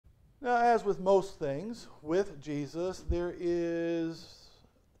Now, as with most things with Jesus, there is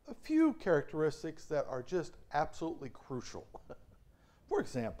a few characteristics that are just absolutely crucial. For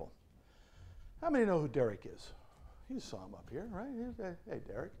example, how many know who Derek is? You saw him up here, right? Hey,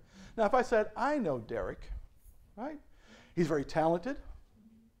 Derek. Now, if I said, I know Derek, right? He's very talented.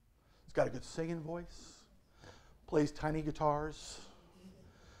 He's got a good singing voice. Plays tiny guitars.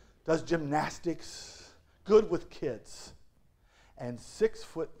 Does gymnastics. Good with kids. And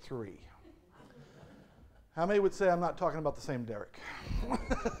 6'3". How many would say I'm not talking about the same Derek?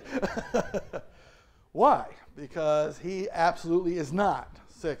 Why? Because he absolutely is not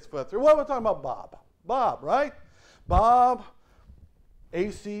 6'3". What am I talking about? Bob. Bob, right? Bob,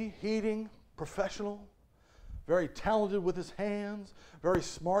 AC, heating, professional, very talented with his hands, very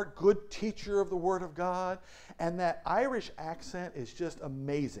smart, good teacher of the Word of God. And that Irish accent is just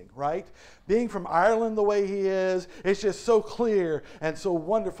amazing, right? Being from Ireland the way he is, it's just so clear and so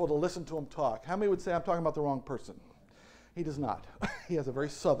wonderful to listen to him talk. How many would say I'm talking about the wrong person? He does not. He has a very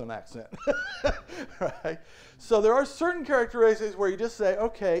southern accent, right? So there are certain characteristics where you just say,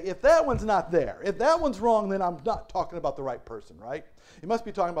 okay, if that one's not there, if that one's wrong, then I'm not talking about the right person, right? You must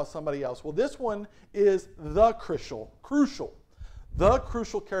be talking about somebody else. Well, this one is the crucial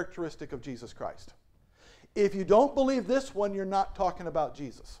characteristic of Jesus Christ. If you don't believe this one, you're not talking about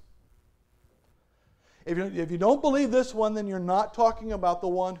Jesus. If you don't believe this one, then you're not talking about the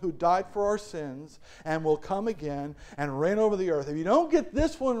one who died for our sins and will come again and reign over the earth. If you don't get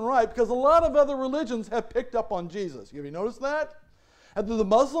this one right, because a lot of other religions have picked up on Jesus. Have you noticed that? And do the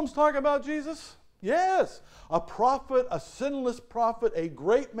Muslims talk about Jesus? Yes. A prophet, a sinless prophet, a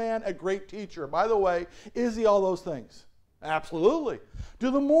great man, a great teacher. By the way, is he all those things? Absolutely. Do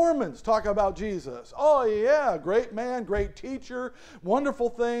the Mormons talk about Jesus? Oh yeah, great man, great teacher, wonderful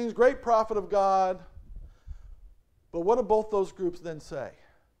things, great prophet of God. But what do both those groups then say?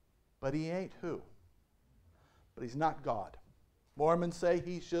 But he ain't who? But he's not God. Mormons say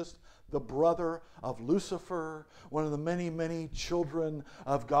he's just the brother of Lucifer, one of the many, many children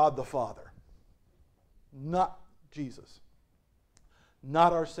of God the Father. Not Jesus.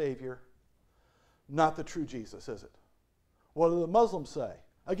 Not our Savior. Not the true Jesus, is it? What do the Muslims say?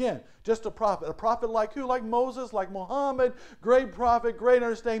 Again, just a prophet. A prophet like who? Like Moses, like Muhammad. Great prophet, great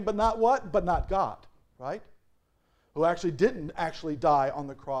understanding, but not what? But not God, right? Who actually didn't actually die on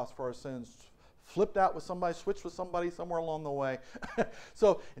the cross for our sins. Flipped out with somebody, switched with somebody somewhere along the way.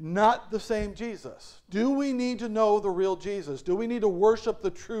 So, not the same Jesus. Do we need to know the real Jesus? Do we need to worship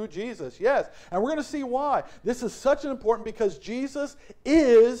the true Jesus? Yes. And we're going to see why. This is such an important because Jesus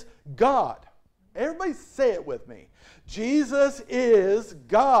is God. Everybody say it with me. Jesus is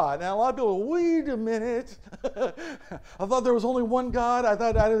God. Now, a lot of people go, wait a minute. I thought there was only one God. I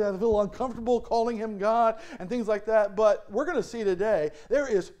thought I'd feel uncomfortable calling him God and things like that. But we're going to see today, there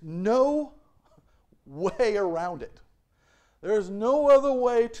is no way around it. There is no other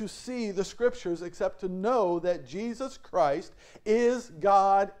way to see the Scriptures except to know that Jesus Christ is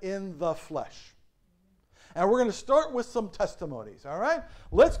God in the flesh. And we're going to start with some testimonies, all right?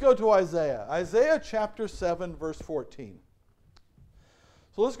 Let's go to Isaiah. Isaiah chapter 7, verse 14.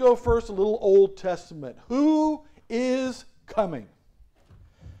 So let's go first a little Old Testament. Who is coming?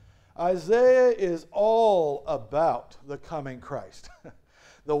 Isaiah is all about the coming Christ.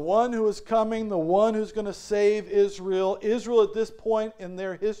 The one who is coming, the one who's going to save Israel. Israel at this point in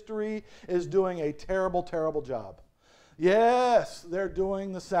their history is doing a terrible, terrible job. Yes, they're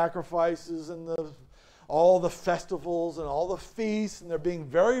doing the sacrifices and all the festivals and all the feasts, and they're being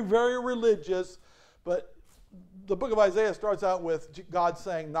very, very religious. But the book of Isaiah starts out with God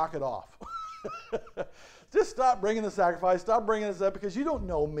saying, knock it off. Just stop bringing the sacrifice, stop bringing this up, because you don't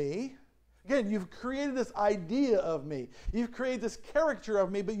know me. Again, you've created this idea of me. You've created this character of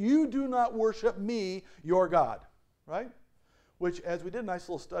me, but you do not worship me, your God. Right? Which, as we did a nice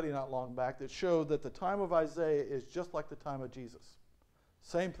little study not long back, that showed that the time of Isaiah is just like the time of Jesus.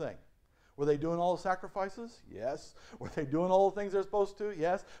 Same thing. Were they doing all the sacrifices? Yes. Were they doing all the things they're supposed to?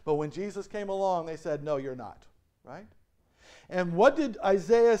 Yes. But when Jesus came along, they said, no, you're not. Right? And what did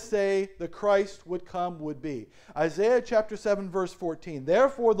Isaiah say the Christ would come would be? Isaiah chapter 7, verse 14.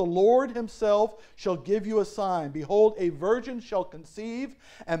 Therefore the Lord himself shall give you a sign. Behold, a virgin shall conceive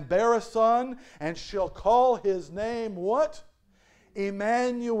and bear a son, and shall call his name what?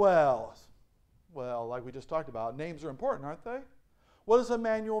 Emmanuel. Well, like we just talked about, names are important, aren't they? What does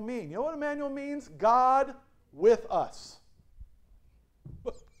Emmanuel mean? You know what Emmanuel means? God with us.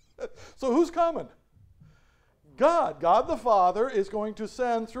 So who's coming? God. God the Father is going to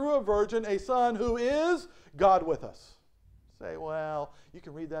send through a virgin a son who is God with us. Say, well, you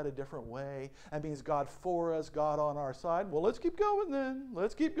can read that a different way. That means God for us, God on our side. Well, let's keep going then.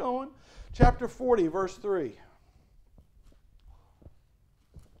 Let's keep going. Chapter 40, verse 3.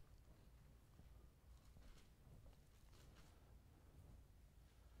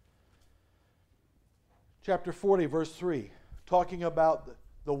 Chapter 40, verse 3, talking about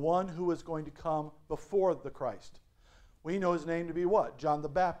the one who is going to come before the Christ. We know his name to be what? John the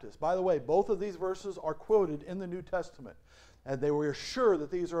Baptist. By the way, both of these verses are quoted in the New Testament, and they were sure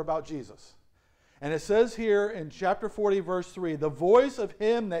that these are about Jesus. And it says here in chapter 40, verse 3, the voice of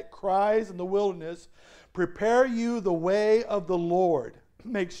him that cries in the wilderness, prepare you the way of the Lord.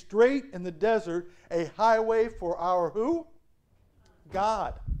 Make straight in the desert a highway for our who?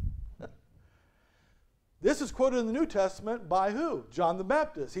 God. This is quoted in the New Testament by who? John the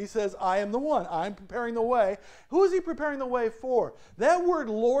Baptist. He says, I am the one. I'm preparing the way. Who is he preparing the way for? That word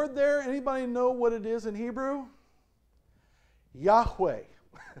Lord there, anybody know what it is in Hebrew? Yahweh.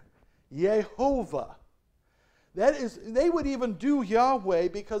 Yehovah. That is, they would even do Yahweh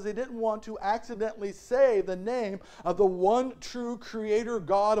because they didn't want to accidentally say the name of the one true creator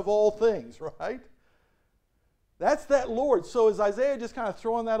God of all things, right? That's that Lord. So is Isaiah just kind of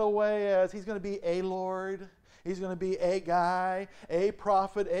throwing that away as he's going to be a Lord? He's going to be a guy, a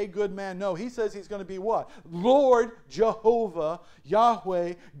prophet, a good man? No, he says he's going to be what? Lord Jehovah,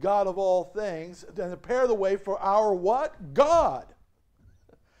 Yahweh, God of all things, and prepare the way for our what? God.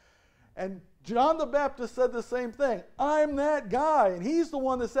 And John the Baptist said the same thing. I'm that guy. And he's the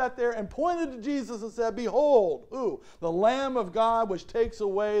one that sat there and pointed to Jesus and said, behold, who? The Lamb of God which takes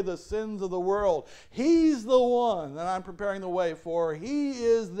away the sins of the world. He's the one that I'm preparing the way for. He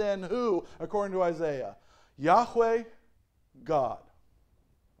is then who, according to Isaiah? Yahweh, God.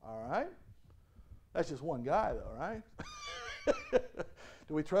 All right? That's just one guy though, right?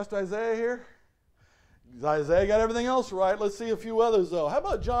 Do we trust Isaiah here? Isaiah got everything else right. Let's see a few others, though. How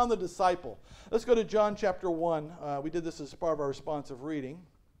about John the disciple? Let's go to John chapter 1. We did this as part of our responsive reading.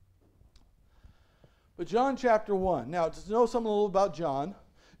 But John chapter 1. Now, to know something a little about John,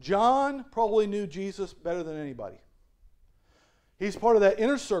 John probably knew Jesus better than anybody. He's part of that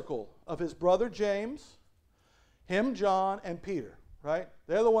inner circle of his brother James, him, John, and Peter. Right?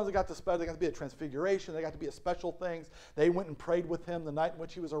 They're the ones that got the special. They got to be a transfiguration. They got to be a special things. They went and prayed with him the night in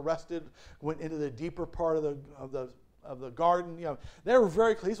which he was arrested. Went into the deeper part of the garden. You know, they were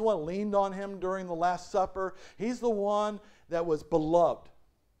very close. He's the one that leaned on him during the Last Supper. He's the one that was beloved.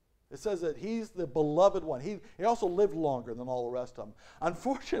 It says that he's the beloved one. He also lived longer than all the rest of them.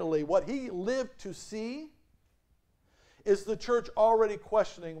 Unfortunately, what he lived to see is the church already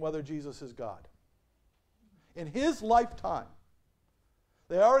questioning whether Jesus is God. In his lifetime,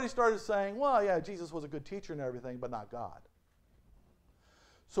 they already started saying, well, yeah, Jesus was a good teacher and everything, but not God.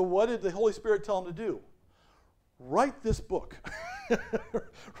 So what did the Holy Spirit tell him to do? Write this book.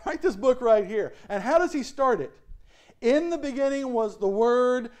 Write this book right here. And how does he start it? In the beginning was the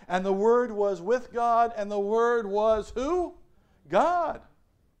Word, and the Word was with God, and the Word was who? God.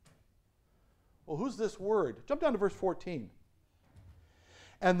 Well, who's this Word? Jump down to verse 14.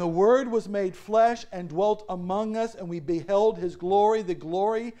 And the Word was made flesh and dwelt among us, and we beheld his glory, the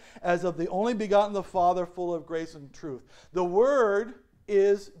glory as of the only begotten of the Father, full of grace and truth. The Word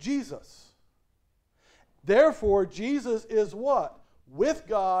is Jesus. Therefore, Jesus is what? With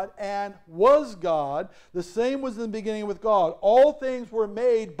God and was God. The same was in the beginning with God. All things were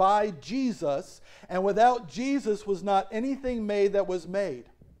made by Jesus, and without Jesus was not anything made that was made.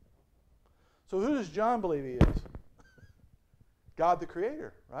 So who does John believe he is? God the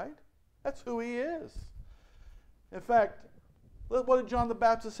Creator, right? That's who he is. In fact, what did John the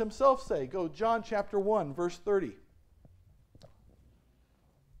Baptist himself say? Go John chapter 1, verse 30.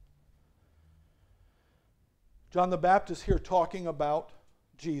 John the Baptist here talking about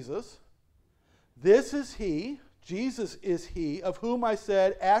Jesus. This is he, Jesus is he, of whom I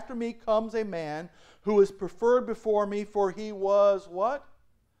said, after me comes a man who is preferred before me, for he was what?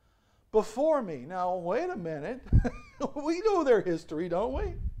 Before me. Now, wait a minute. We know their history, don't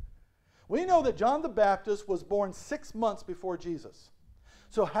we? We know that John the Baptist was born 6 months before Jesus.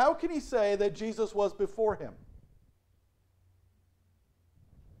 So how can he say that Jesus was before him?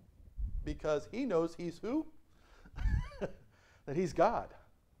 Because he knows he's who? That he's God.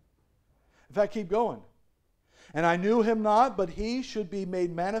 In fact, keep going. And I knew him not, but he should be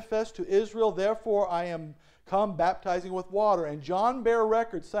made manifest to Israel. Therefore I am come baptizing with water. And John bare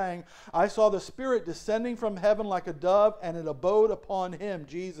record, saying, I saw the Spirit descending from heaven like a dove, and it abode upon him,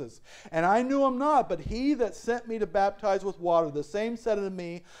 Jesus. And I knew him not, but he that sent me to baptize with water, the same said unto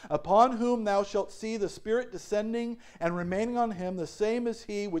me, Upon whom thou shalt see the Spirit descending and remaining on him, the same is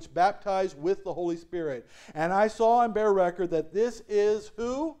he which baptized with the Holy Spirit. And I saw and bear record that this is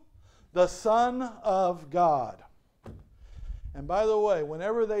who? The Son of God. And by the way,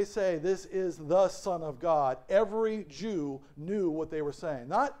 whenever they say this is the Son of God, every Jew knew what they were saying.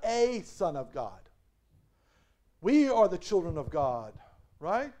 Not a Son of God. We are the children of God,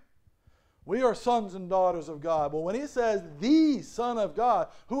 right? We are sons and daughters of God. But when he says the Son of God,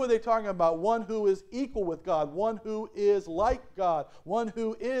 who are they talking about? One who is equal with God. One who is like God. One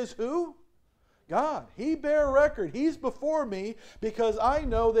who is who? God. He bare record. He's before me because I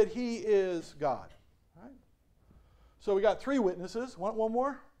know that he is God. So we got 3 witnesses. Want one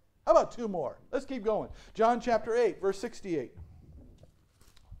more? How about 2 more? Let's keep going. John chapter 8, verse 68.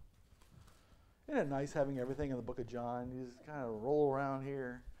 Isn't it nice having everything in the book of John? You just kind of roll around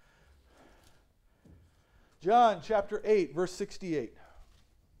here. John chapter 8, verse 68.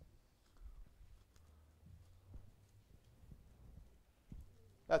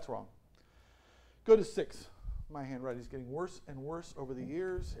 That's wrong. Go to 6. My handwriting is getting worse and worse over the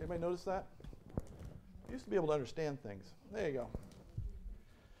years. Anybody notice that? I used to be able to understand things. There you go.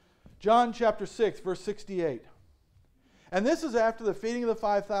 John chapter 6, verse 68. And this is after the feeding of the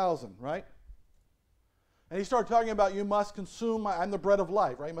 5,000, right? And he started talking about you must consume, I'm the bread of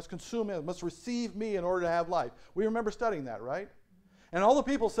life, right? You must consume it, must receive me in order to have life. We remember studying that, right? And all the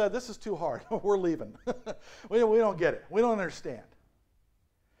people said, this is too hard. We're leaving. we don't get it. We don't understand.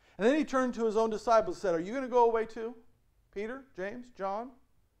 And then he turned to his own disciples and said, are you going to go away too? Peter, James, John?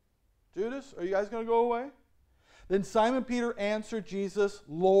 Judas, are you guys going to go away? Then Simon Peter answered Jesus,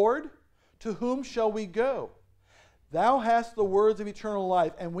 Lord, to whom shall we go? Thou hast the words of eternal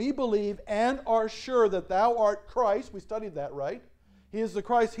life, and we believe and are sure that thou art Christ. We studied that, right? He is the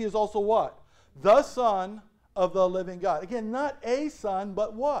Christ. He is also what? The Son of the living God. Again, not a son,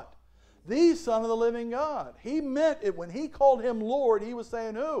 but what? The Son of the living God. He meant it. When he called him Lord, he was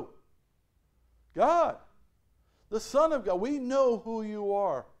saying who? God. The Son of God. We know who you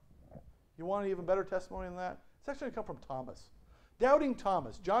are. You want an even better testimony than that? It's actually going to come from Thomas. Doubting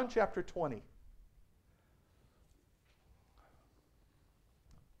Thomas, John chapter 20.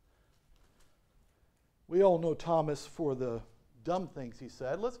 We all know Thomas for the dumb things he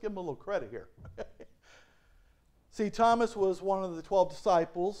said. Let's give him a little credit here. See, Thomas was one of the 12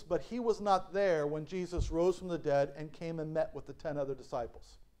 disciples, but he was not there when Jesus rose from the dead and came and met with the 10 other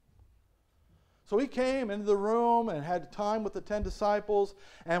disciples. So he came into the room and had time with the 10 disciples.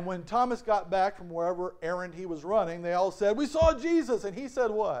 And when Thomas got back from wherever errand he was running, they all said, we saw Jesus. And he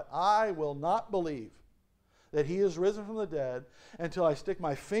said what? I will not believe that he is risen from the dead until I stick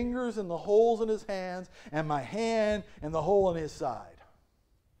my fingers in the holes in his hands and my hand in the hole in his side.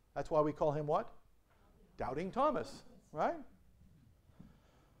 That's why we call him what? Doubting Thomas, right?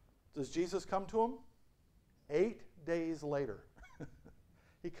 Does Jesus come to him? 8 days later.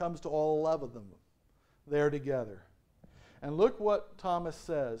 He comes to all 11 of them there together. And look what Thomas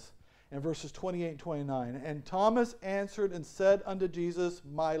says in verses 28 and 29. And Thomas answered and said unto Jesus,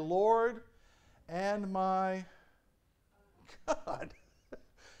 my Lord and my God.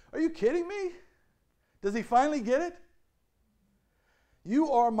 Are you kidding me? Does he finally get it?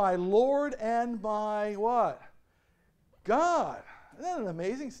 You are my Lord and my what? God. Isn't that an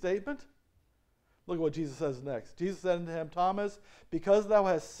amazing statement? Look at what Jesus says next. Jesus said unto him, Thomas, because thou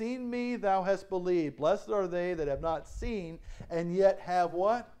hast seen me, thou hast believed. Blessed are they that have not seen and yet have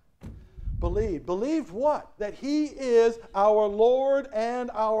what? Believed. Believed what? That he is our Lord and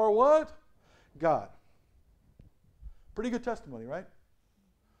our what? God. Pretty good testimony, right?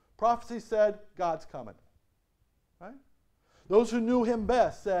 Prophecy said, God's coming. Right? Those who knew him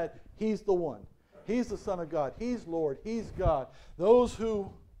best said, he's the one. He's the Son of God. He's Lord. He's God. Those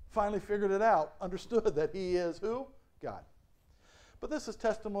who finally figured it out understood that he is who? God. But this is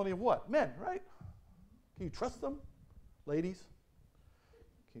testimony of what? Men, right? Can you trust them? Ladies?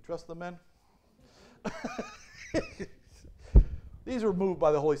 Can you trust the men? These are moved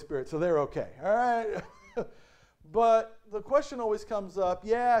by the Holy Spirit, so they're okay. All right? But the question always comes up,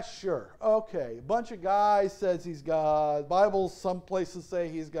 yeah, sure. Okay, a bunch of guys says he's God. Bibles, some places say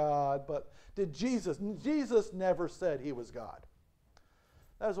he's God. But did Jesus never said he was God.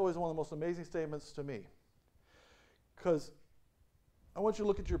 That is always one of the most amazing statements to me. Because I want you to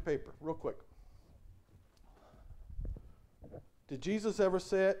look at your paper real quick. Did Jesus ever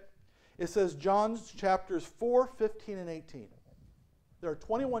say it? It says John chapters 4, 15, and 18. There are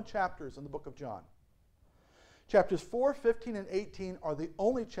 21 chapters in the book of John. Chapters 4, 15, and 18 are the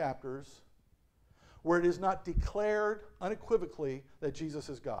only chapters where it is not declared unequivocally that Jesus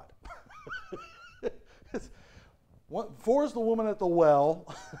is God. 4 is the woman at the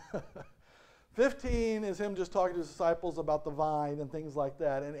well. 15 is him just talking to his disciples about the vine and things like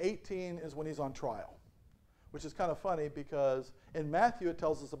that. And 18 is when he's on trial, which is kind of funny because in Matthew it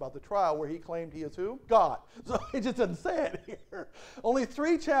tells us about the trial where he claimed he is who? God. So he just doesn't say it here. Only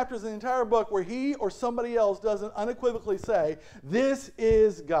 3 chapters in the entire book where he or somebody else doesn't unequivocally say, this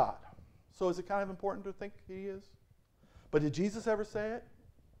is God. So is it kind of important to think he is? But did Jesus ever say it?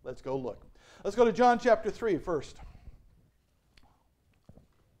 Let's go look. Let's go to John chapter 3 first.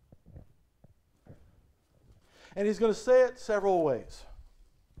 And he's going to say it several ways.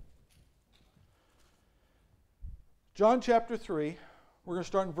 John chapter 3, we're going to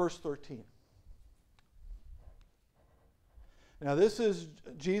start in verse 13. Now this is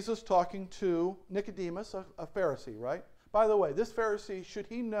Jesus talking to Nicodemus, a Pharisee, right? By the way, this Pharisee, should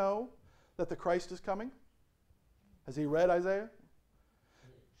he know that the Christ is coming? Has he read Isaiah?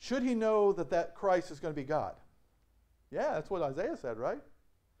 Should he know that that Christ is going to be God? Yeah, that's what Isaiah said, right?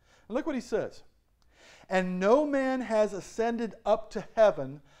 And look what he says. And no man has ascended up to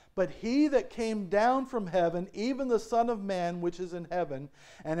heaven, but he that came down from heaven, even the Son of Man which is in heaven.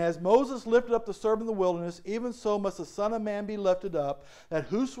 And as Moses lifted up the serpent in the wilderness, even so must the Son of Man be lifted up, that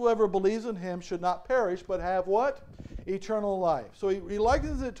whosoever believes in him should not perish, but have what? Eternal life. So he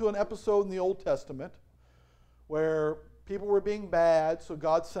likens it to an episode in the Old Testament where people were being bad, so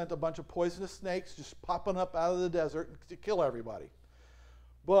God sent a bunch of poisonous snakes just popping up out of the desert to kill everybody.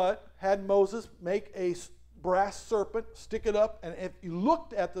 But had Moses make a brass serpent, stick it up, and if you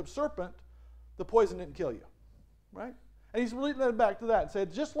looked at the serpent, the poison didn't kill you, right? And he's relating it back to that and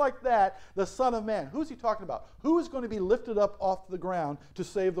said, just like that, the Son of Man. Who's he talking about? Who is going to be lifted up off the ground to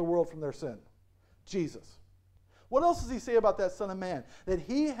save the world from their sin? Jesus. What else does he say about that Son of Man? That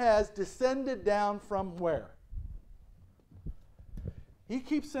he has descended down from where? He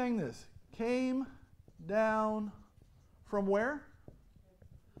keeps saying this. Came down from where?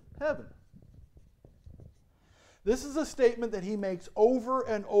 Heaven. This is a statement that he makes over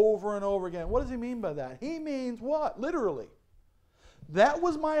and over and over again. What does he mean by that? He means what? Literally. That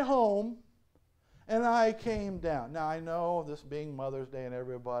was my home, and I came down. Now, I know this being Mother's Day and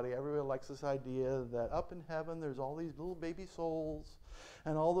everybody likes this idea that up in heaven there's all these little baby souls,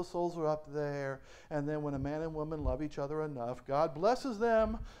 and all the souls are up there, and then when a man and woman love each other enough, God blesses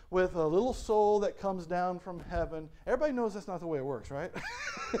them with a little soul that comes down from heaven. Everybody knows that's not the way it works, right?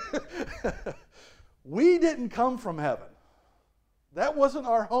 We didn't come from heaven. That wasn't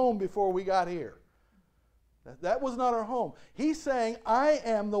our home before we got here. That was not our home. He's saying, I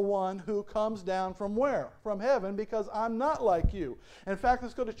am the one who comes down from where? From heaven, because I'm not like you. In fact,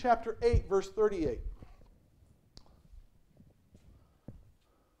 let's go to chapter 8, verse 38.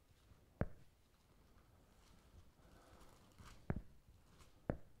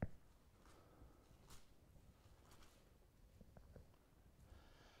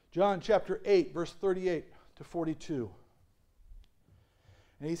 John chapter 8, verse 38 to 42.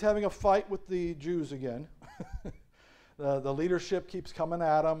 And he's having a fight with the Jews again. The leadership keeps coming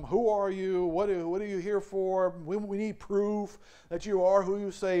at him. Who are you? What are you here for? We need proof that you are who you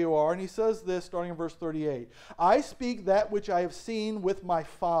say you are. And he says this, starting in verse 38. I speak that which I have seen with my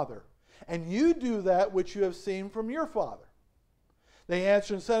Father, and you do that which you have seen from your father. They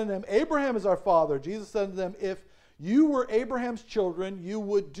answered and said to him, Abraham is our father. Jesus said to them, if you were Abraham's children, you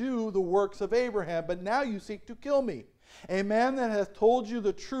would do the works of Abraham, but now you seek to kill me, a man that hath told you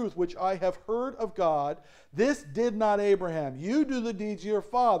the truth which I have heard of God. This did not Abraham. You do the deeds of your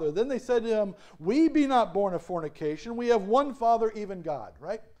father. Then they said to him, we be not born of fornication. We have one Father, even God,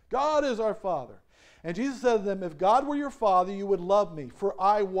 right? God is our Father. And Jesus said to them, if God were your Father, you would love me. For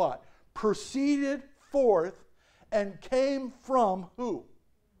I what? Proceeded forth and came from who?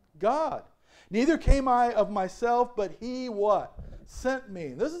 God. Neither came I of myself, but he what? Sent me.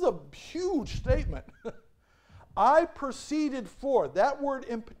 This is a huge statement. I proceeded forth. That word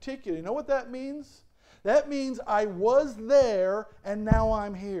in particular, you know what that means? That means I was there and now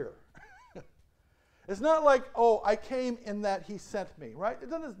I'm here. It's not like, oh, I came in that he sent me, right?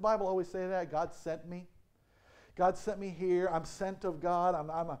 Doesn't the Bible always say that? God sent me. God sent me here. I'm sent of God.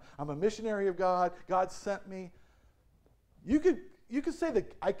 I'm a missionary of God. God sent me. You could say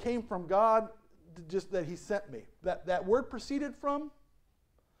that I came from God, just that he sent me. That word proceeded from,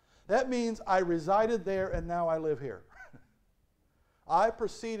 that means I resided there and now I live here. I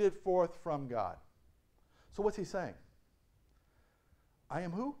proceeded forth from God. So what's he saying? I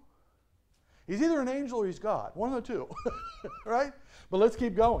am who? He's either an angel or he's God. One of the two. Right? But let's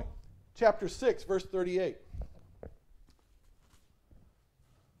keep going. Chapter 6, verse 38.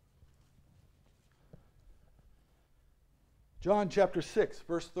 John chapter 6,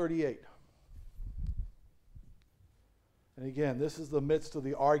 verse 38. And again, this is the midst of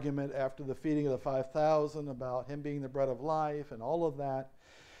the argument after the feeding of the 5,000 about him being the bread of life and all of that.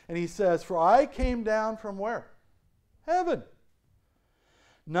 And he says, "For I came down from where? Heaven.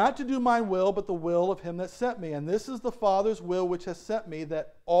 Not to do my will, but the will of him that sent me. And this is the Father's will which has sent me,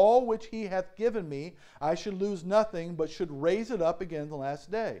 that all which he hath given me, I should lose nothing, but should raise it up again the last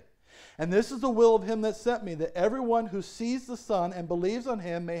day. And this is the will of him that sent me, that everyone who sees the Son and believes on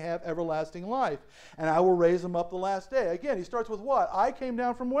him may have everlasting life. And I will raise him up the last day." Again, he starts with what? I came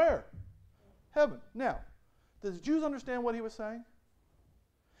down from where? Heaven. Now, did the Jews understand what he was saying?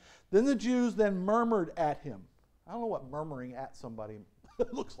 Then the Jews then murmured at him. I don't know what murmuring at somebody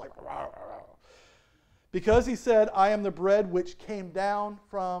looks like. Because he said, "I am the bread which came down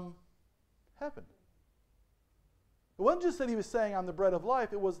from heaven." It wasn't just that he was saying, "I'm the bread of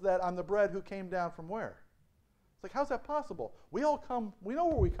life." It was that I'm the bread who came down from where? It's like, how's that possible? We know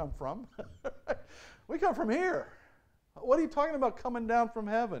where we come from. We come from here. What are you talking about coming down from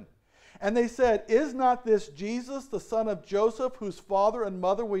heaven? And they said, "Is not this Jesus, the son of Joseph, whose father and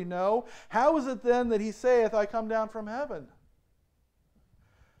mother we know? How is it then that he saith, I come down from heaven?"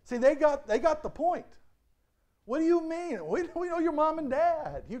 See, they got the point. What do you mean? We know your mom and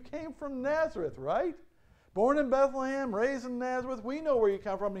dad. You came from Nazareth, right? Born in Bethlehem, raised in Nazareth. We know where you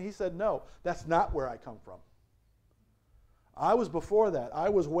come from. And he said, "No, that's not where I come from. I was before that. I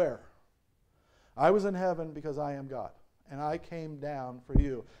was where? I was in heaven because I am God. And I came down for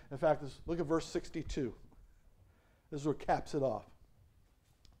you." In fact, look at verse 62. This is what caps it off.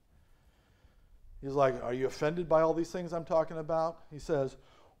 He's like, "Are you offended by all these things I'm talking about?" He says,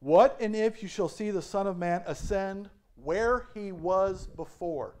 "What and if you shall see the Son of Man ascend where he was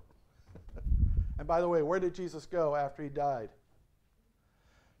before?" And by the way, where did Jesus go after he died?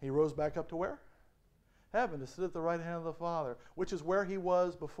 He rose back up to where? Heaven, to sit at the right hand of the Father, which is where he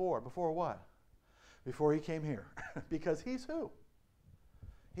was before. Before what? Before he came here. Because he's who?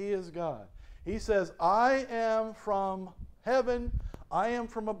 He is God. He says, "I am from heaven. I am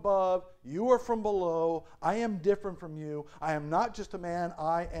from above. You are from below. I am different from you. I am not just a man.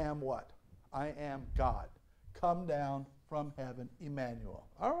 I am what? I am God. Come down from heaven, Emmanuel."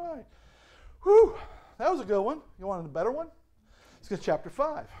 All right. Whew. That was a good one. You wanted a better one? Let's go to chapter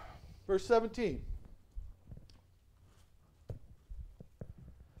 5, verse 17.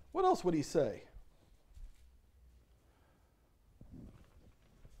 What else would he say?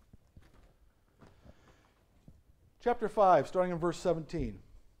 Chapter 5, starting in verse 17.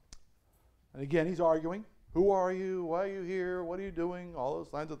 And again, he's arguing. Who are you? Why are you here? What are you doing? All those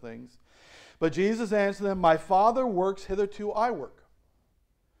kinds of things. But Jesus answered them, "My Father works, hitherto I work."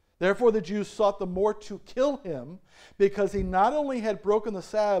 Therefore the Jews sought the more to kill him, because he not only had broken the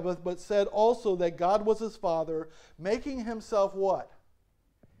Sabbath, but said also that God was his Father, making himself what?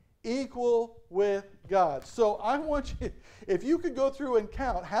 Equal with God. So I want you, if you could go through and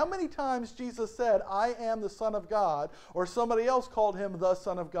count how many times Jesus said, "I am the Son of God," or somebody else called him the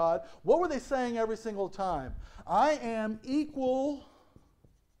Son of God, what were they saying every single time? I am equal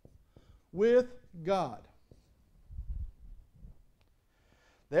with God.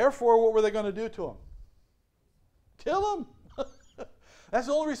 Therefore, what were they going to do to him? Kill him. That's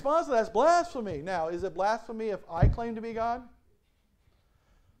the only response to that. That's blasphemy. Now, is it blasphemy if I claim to be God?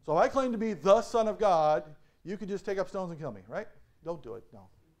 So if I claim to be the Son of God, you could just take up stones and kill me, right? Don't do it. No.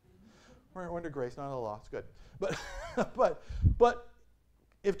 We're under grace, not under the law. It's good. But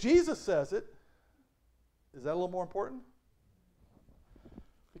if Jesus says it, is that a little more important?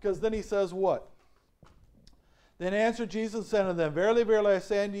 Because then he says what? Then answered Jesus and said unto them, "Verily, verily, I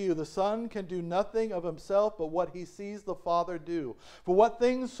say unto you, the Son can do nothing of himself, but what he sees the Father do. For what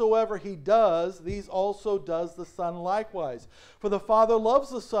things soever he does, these also does the Son likewise. For the Father loves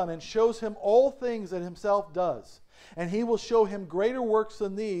the Son, and shows him all things that himself does. And he will show him greater works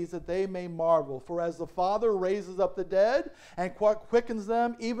than these, that they may marvel. For as the Father raises up the dead, and quickens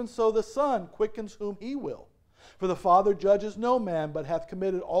them, even so the Son quickens whom he will. For the Father judges no man, but hath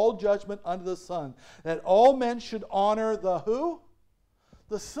committed all judgment unto the Son, that all men should honor the who?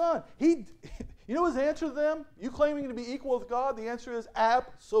 The Son." You know his answer to them? You claiming to be equal with God? The answer is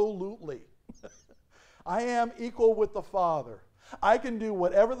absolutely. I am equal with the Father. I can do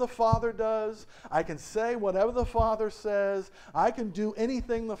whatever the Father does. I can say whatever the Father says. I can do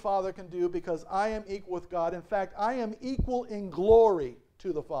anything the Father can do because I am equal with God. In fact, I am equal in glory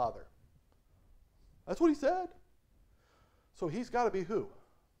to the Father. That's what he said. So he's got to be who?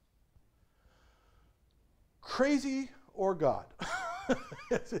 Crazy or God?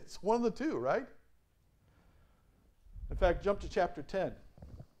 It's one of the two, right? In fact, jump to chapter 10.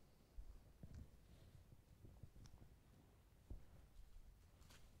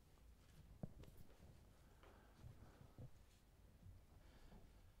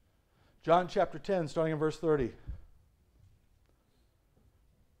 John chapter 10, starting in verse 30.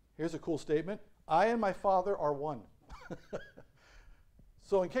 Here's a cool statement. I and my Father are one.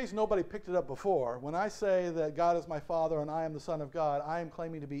 So in case nobody picked it up before, when I say that God is my Father and I am the Son of God, I am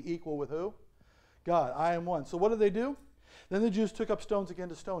claiming to be equal with who? God. I am one. So what did they do? Then the Jews took up stones again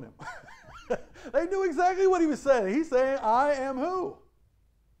to stone him. They knew exactly what he was saying. He's saying, I am who?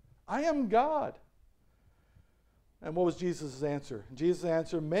 I am God. And what was Jesus' answer? Jesus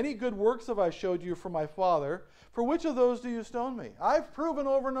answered, many good works have I showed you from my Father. For which of those do you stone me? I've proven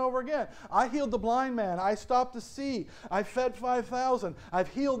over and over again. I healed the blind man. I stopped the sea. I fed 5,000. I've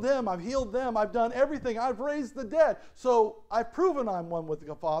healed them. I've healed them. I've done everything. I've raised the dead. So I've proven I'm one with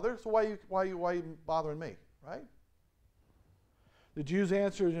the Father. So why are you bothering me? Right? The Jews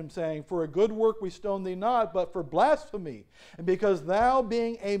answered him, saying, for a good work we stone thee not, but for blasphemy, and because thou,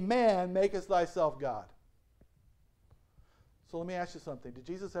 being a man, makest thyself God. So let me ask you something. Did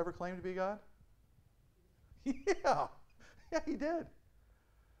Jesus ever claim to be God? Yeah. Yeah, he did.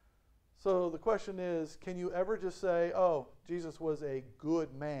 So the question is, can you ever just say, oh, Jesus was a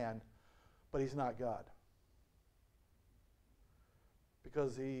good man, but he's not God?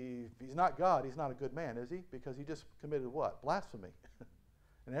 Because if he's not God, he's not a good man, is he? Because he just committed what? Blasphemy.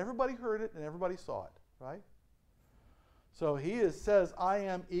 And everybody heard it and everybody saw it, right? So says, I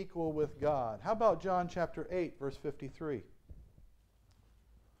am equal with God. How about John chapter 8, verse 53?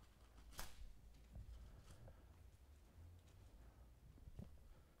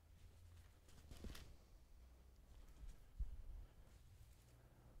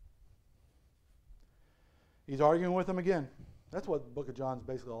 He's arguing with them again. That's what the book of John is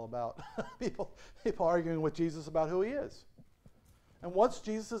basically all about. people arguing with Jesus about who he is. And what's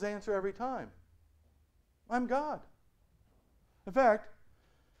Jesus' answer every time? I'm God. In fact,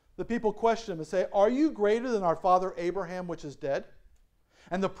 the people question him and say, are you greater than our father Abraham, which is dead?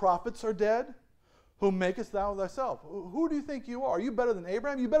 And the prophets are dead? Whom makest thou thyself? Who do you think you are? Are you better than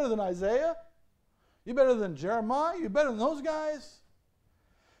Abraham? You better than Isaiah? You better than Jeremiah? You better than those guys?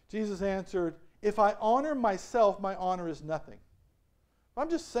 Jesus answered, if I honor myself, my honor is nothing. If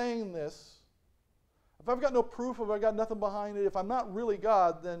I'm just saying this, if I've got no proof, if I've got nothing behind it, if I'm not really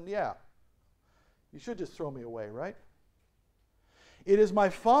God, then yeah, you should just throw me away, right? It is my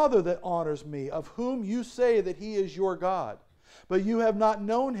Father that honors me, of whom you say that he is your God. But you have not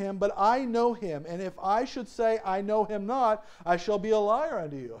known him, but I know him. And if I should say I know him not, I shall be a liar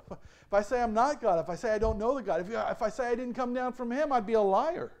unto you. If I say I'm not God, if I say I don't know the God, if I say I didn't come down from him, I'd be a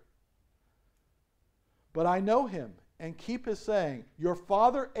liar. But I know him, and keep his saying, your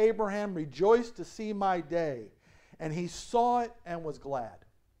father Abraham rejoiced to see my day, and he saw it and was glad.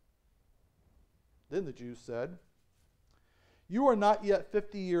 Then the Jews said, you are not yet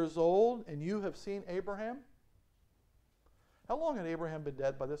 50 years old, and you have seen Abraham? How long had Abraham been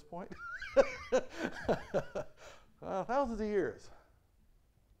dead by this point? Thousands of years.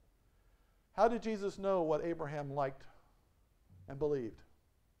 How did Jesus know what Abraham liked and believed?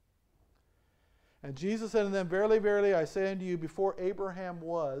 And Jesus said unto them, verily, verily, I say unto you, before Abraham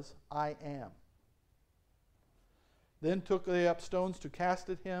was, I am. Then took they up stones to cast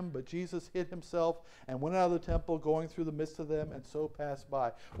at him, but Jesus hid himself and went out of the temple, going through the midst of them, and so passed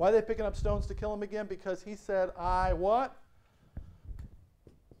by. Why are they picking up stones to kill him again? Because he said, I what?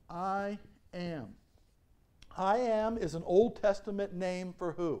 I am. I am is an Old Testament name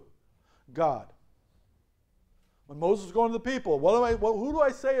for who? God. When Moses was going to the people, who do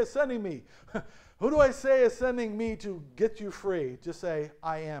I say is sending me? Who do I say is sending me to get you free? Just say,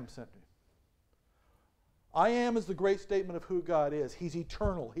 I am sent me. I am is the great statement of who God is. He's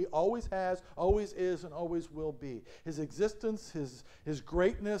eternal. He always has, always is, and always will be. His existence, his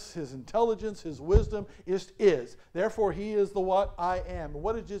greatness, his intelligence, his wisdom is. Therefore, he is the what? I am. And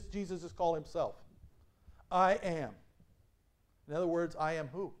what did Jesus just call himself? I am. In other words, I am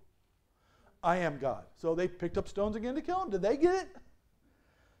who? I am God. So they picked up stones again to kill him. Did they get it?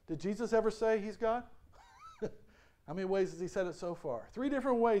 Did Jesus ever say he's God? How many ways has he said it so far? 3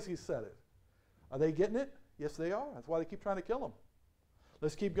 different ways he said it. Are they getting it? Yes, they are. That's why they keep trying to kill him.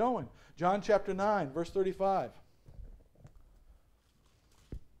 Let's keep going. John chapter 9, verse 35.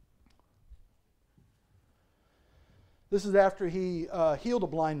 This is after he healed a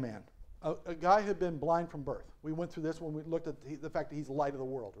blind man. A guy who had been blind from birth. We went through this when we looked at the fact that he's the light of the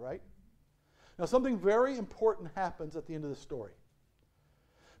world, right? Now, something very important happens at the end of the story.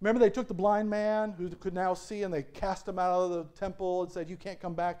 Remember, they took the blind man who could now see and they cast him out of the temple and said, you can't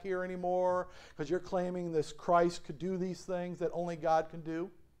come back here anymore because you're claiming this Christ could do these things that only God can do.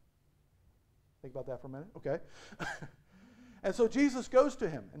 Think about that for a minute. Okay. And so Jesus goes to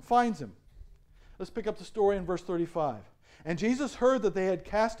him and finds him. Let's pick up the story in verse 35. And Jesus heard that they had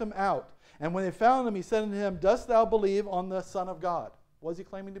cast him out. And when they found him, he said unto him, Dost thou believe on the Son of God? Was he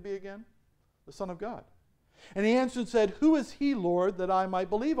claiming to be again? The Son of God. And he answered and said, Who is he, Lord, that I might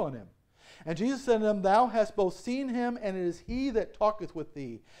believe on him? And Jesus said unto him, Thou hast both seen him, and it is he that talketh with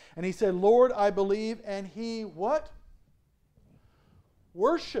thee. And he said, Lord, I believe. And he, what?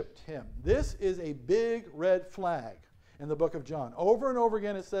 Worshipped him. This is a big red flag in the book of John. Over and over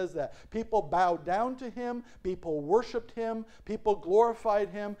again it says that. People bowed down to him. People worshipped him. People glorified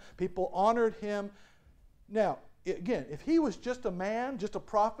him. People honored him. Now, again, if he was just a man, just a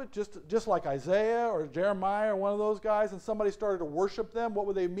prophet, just like Isaiah or Jeremiah or one of those guys, and somebody started to worship them, what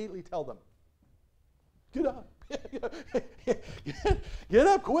would they immediately tell them? Get up. Get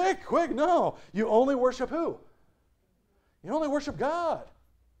up quick. No. You only worship who? You only worship God.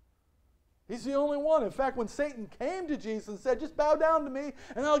 He's the only one. In fact, when Satan came to Jesus and said, just bow down to me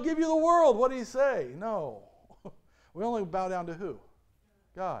and I'll give you the world, what did he say? No. We only bow down to who?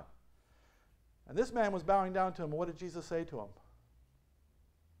 God. And this man was bowing down to him. What did Jesus say to him?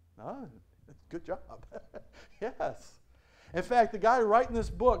 Good job. Yes. In fact, the guy writing this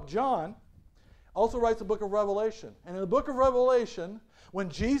book, John, also writes the book of Revelation. And in the book of Revelation, when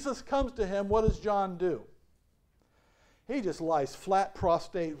Jesus comes to him, what does John do? He just lies flat,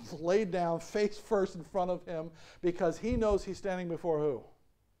 prostrate, laid down, face first in front of him, because he knows he's standing before who?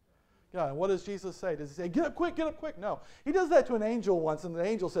 God. And what does Jesus say? Does he say, get up quick, get up quick? No. He does that to an angel once, and the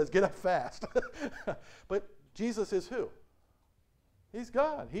angel says, get up fast. But Jesus is who? He's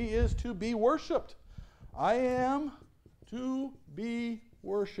God. He is to be worshipped. I am to be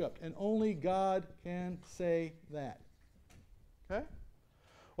worshipped. And only God can say that. Okay?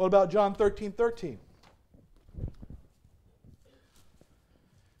 What about John 13:13?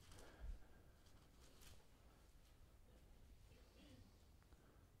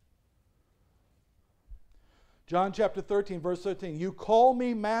 John chapter 13, verse 13. You call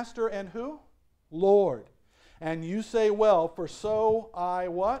me master and who? Lord. And you say, well, for so I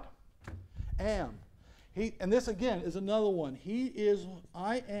what? Am. And this again is another one. He is,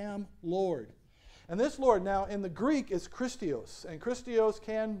 I am Lord. And this Lord now in the Greek is Christos. And Christos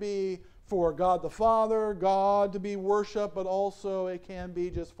can be for God the Father, God to be worshipped, but also it can be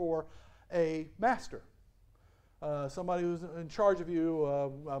just for a master. Somebody who's in charge of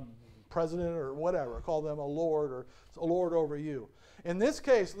you, president or whatever, call them a lord or a lord over you. In this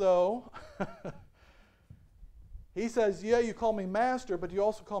case, though, he says, yeah, you call me master, but you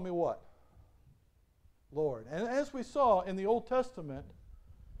also call me what? Lord. And as we saw in the Old Testament,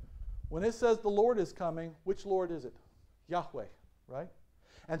 when it says the Lord is coming, which Lord is it? Yahweh, right?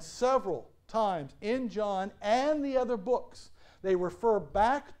 And several times in John and the other books, they refer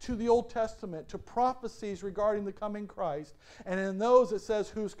back to the Old Testament, to prophecies regarding the coming Christ. And in those it says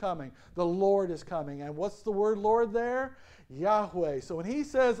who's coming? The Lord is coming. And what's the word Lord there? Yahweh. So when he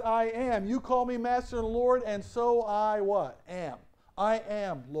says, I am, you call me Master and Lord, and so I what? Am. I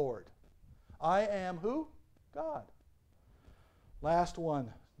am Lord. I am who? God. Last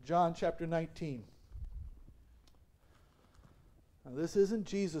one, John chapter 19. Now this isn't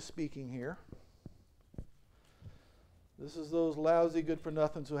Jesus speaking here. This is those lousy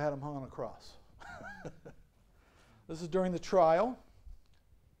good-for-nothings who had him hung on a cross. This is during the trial.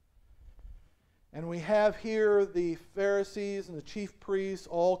 And we have here the Pharisees and the chief priests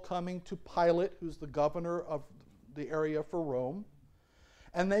all coming to Pilate, who's the governor of the area for Rome.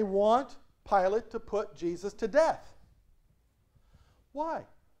 And they want Pilate to put Jesus to death. Why?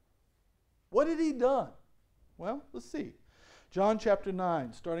 What had he done? Well, let's see. John chapter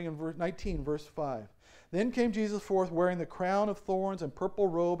 9, starting in verse 19, verse 5. Then came Jesus forth, wearing the crown of thorns and purple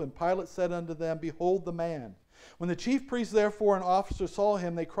robe, and Pilate said unto them, Behold the man. When the chief priests therefore and officers saw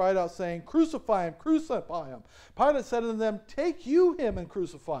him, they cried out, saying, Crucify him, crucify him. Pilate said unto them, Take you him and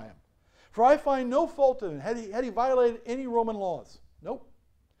crucify him. For I find no fault in him. Had he violated any Roman laws? Nope.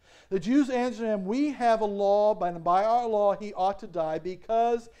 The Jews answered him, We have a law, and by our law he ought to die,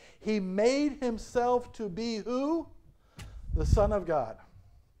 because he made himself to be who? The Son of God.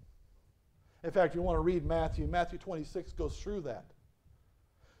 In fact, you want to read Matthew 26 goes through that.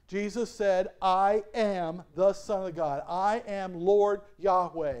 Jesus said, I am the Son of God. I am Lord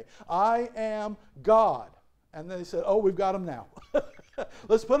Yahweh. I am God. And then they said, oh, we've got him now.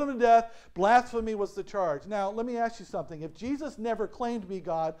 Let's put him to death. Blasphemy was the charge. Now, let me ask you something. If Jesus never claimed to be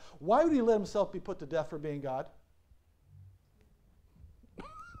God, why would he let himself be put to death for being God?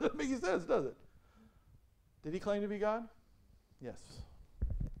 Doesn't make any sense, does it? Did he claim to be God? Yes.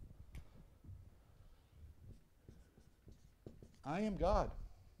 I am God.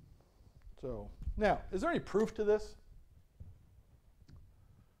 So, now, is there any proof to this?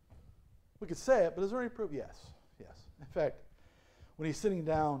 We could say it, but is there any proof? Yes. Yes. In fact, when he's sitting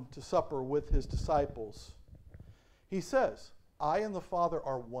down to supper with his disciples, he says, I and the Father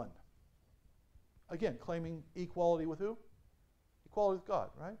are one. Again, claiming equality with who? Equality with God,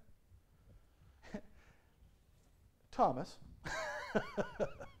 right? Thomas,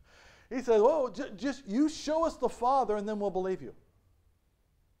 he says, oh, just you show us the Father and then we'll believe you.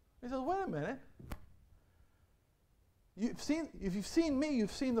 He says, wait a minute. If you've seen me,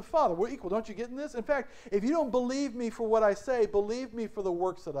 you've seen the Father. We're equal. Don't you get in this? In fact, if you don't believe me for what I say, believe me for the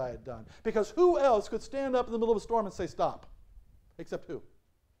works that I had done. Because who else could stand up in the middle of a storm and say stop? Except who?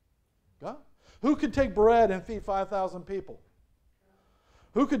 God. Who could take bread and feed 5,000 people?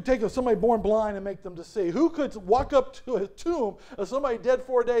 Who could take somebody born blind and make them to see? Who could walk up to a tomb of somebody dead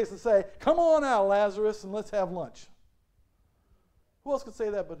 4 days and say, come on out, Lazarus, and let's have lunch? Who else could say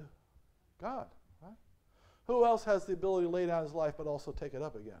that but God? Right? Who else has the ability to lay down his life but also take it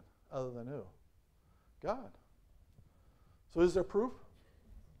up again, other than who? God. So is there proof?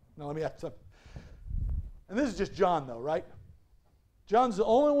 Now let me ask something. And this is just John, though, right? John's the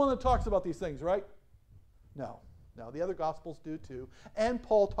only one that talks about these things, right? No. No, the other Gospels do too. And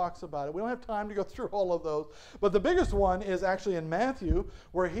Paul talks about it. We don't have time to go through all of those. But the biggest one is actually in Matthew,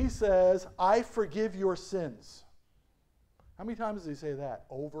 where he says, I forgive your sins. How many times does he say that?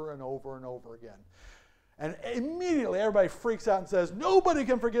 Over and over and over again. And immediately everybody freaks out and says, nobody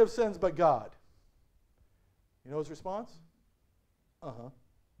can forgive sins but God. You know his response? Uh-huh.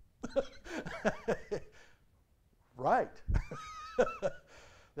 Right.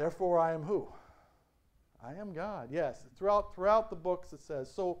 Therefore I am who? I am God. Yes. Throughout the books it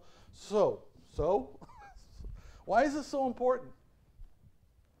says, so. Why is this so important?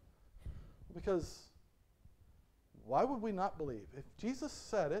 Because why would we not believe? If Jesus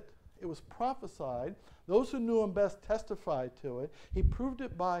said it, it was prophesied. Those who knew him best testified to it. He proved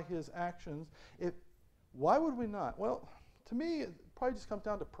it by his actions. Why would we not? Well, to me, it probably just comes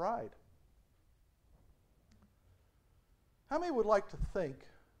down to pride. How many would like to think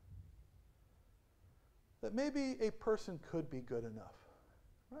that maybe a person could be good enough,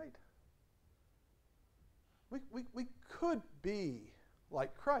 right? We could be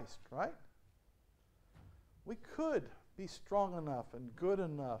like Christ, right? We could be strong enough and good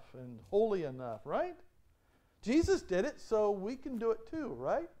enough and holy enough, right? Jesus did it, so we can do it too,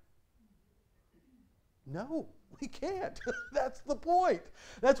 right? No, we can't. That's the point.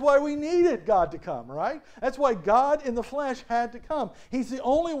 That's why we needed God to come, right? That's why God in the flesh had to come. He's the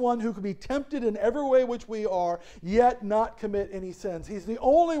only one who could be tempted in every way which we are, yet not commit any sins. He's the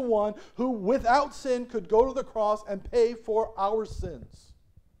only one who, without sin, could go to the cross and pay for our sins.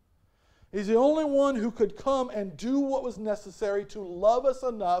 He's the only one who could come and do what was necessary to love us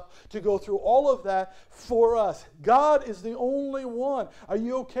enough to go through all of that for us. God is the only one. Are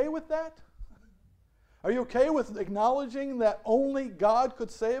you okay with that? Are you okay with acknowledging that only God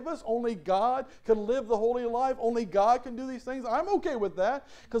could save us? Only God could live the holy life? Only God can do these things? I'm okay with that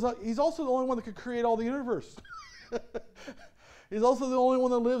because he's also the only one that could create all the universe. He's also the only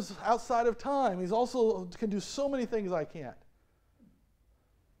one that lives outside of time. He's also can do so many things I can't.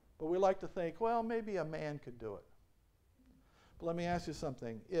 But we like to think, well, maybe a man could do it. But let me ask you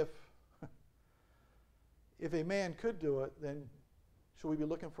something. If a man could do it, then should we be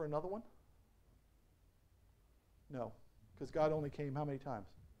looking for another one? No, because God only came how many times?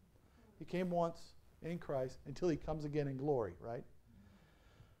 He came once in Christ until he comes again in glory, right?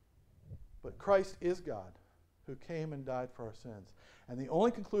 But Christ is God who came and died for our sins. And the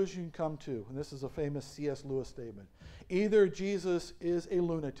only conclusion you can come to, and this is a famous C.S. Lewis statement, either Jesus is a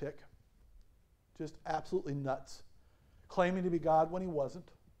lunatic, just absolutely nuts, claiming to be God when he wasn't,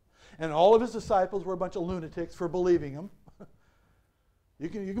 and all of his disciples were a bunch of lunatics for believing him. You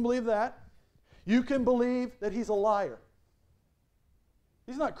can believe that. You can believe that he's a liar.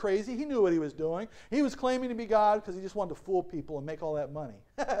 He's not crazy. He knew what he was doing. He was claiming to be God because he just wanted to fool people and make all that money.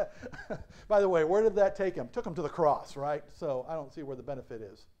 By the way, where did that take him? Took him to the cross, right? So I don't see where the benefit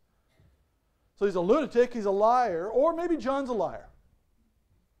is. So he's a lunatic, he's a liar, or maybe John's a liar.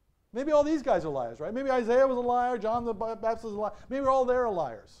 Maybe all these guys are liars, right? Maybe Isaiah was a liar, John the Baptist was a liar. Maybe all they're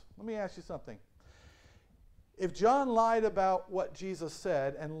liars. Let me ask you something. If John lied about what Jesus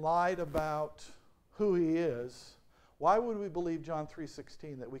said and lied about who he is, why would we believe John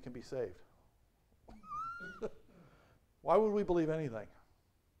 3:16 that we can be saved? Why would we believe anything?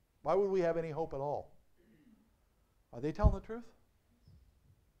 Why would we have any hope at all? Are they telling the truth?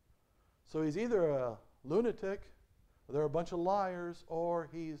 So he's either a lunatic, or they're a bunch of liars, or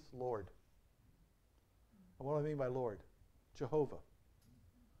he's Lord. And what do I mean by Lord? Jehovah.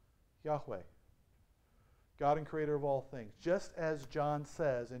 Yahweh. God and creator of all things. Just as John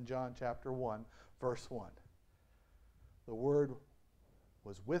says in John chapter 1, verse 1. The Word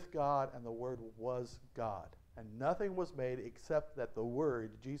was with God, and the Word was God. And nothing was made except that the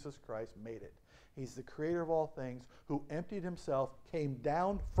Word, Jesus Christ, made it. He's the creator of all things, who emptied himself, came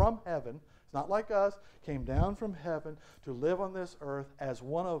down from heaven. It's not like us, came down from heaven to live on this earth as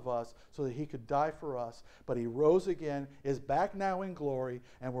one of us so that he could die for us. But he rose again, is back now in glory,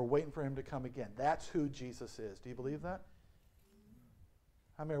 and we're waiting for him to come again. That's who Jesus is. Do you believe that?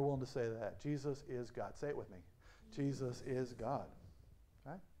 How many are willing to say that? Jesus is God. Say it with me. Jesus is God.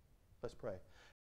 Okay? Let's pray.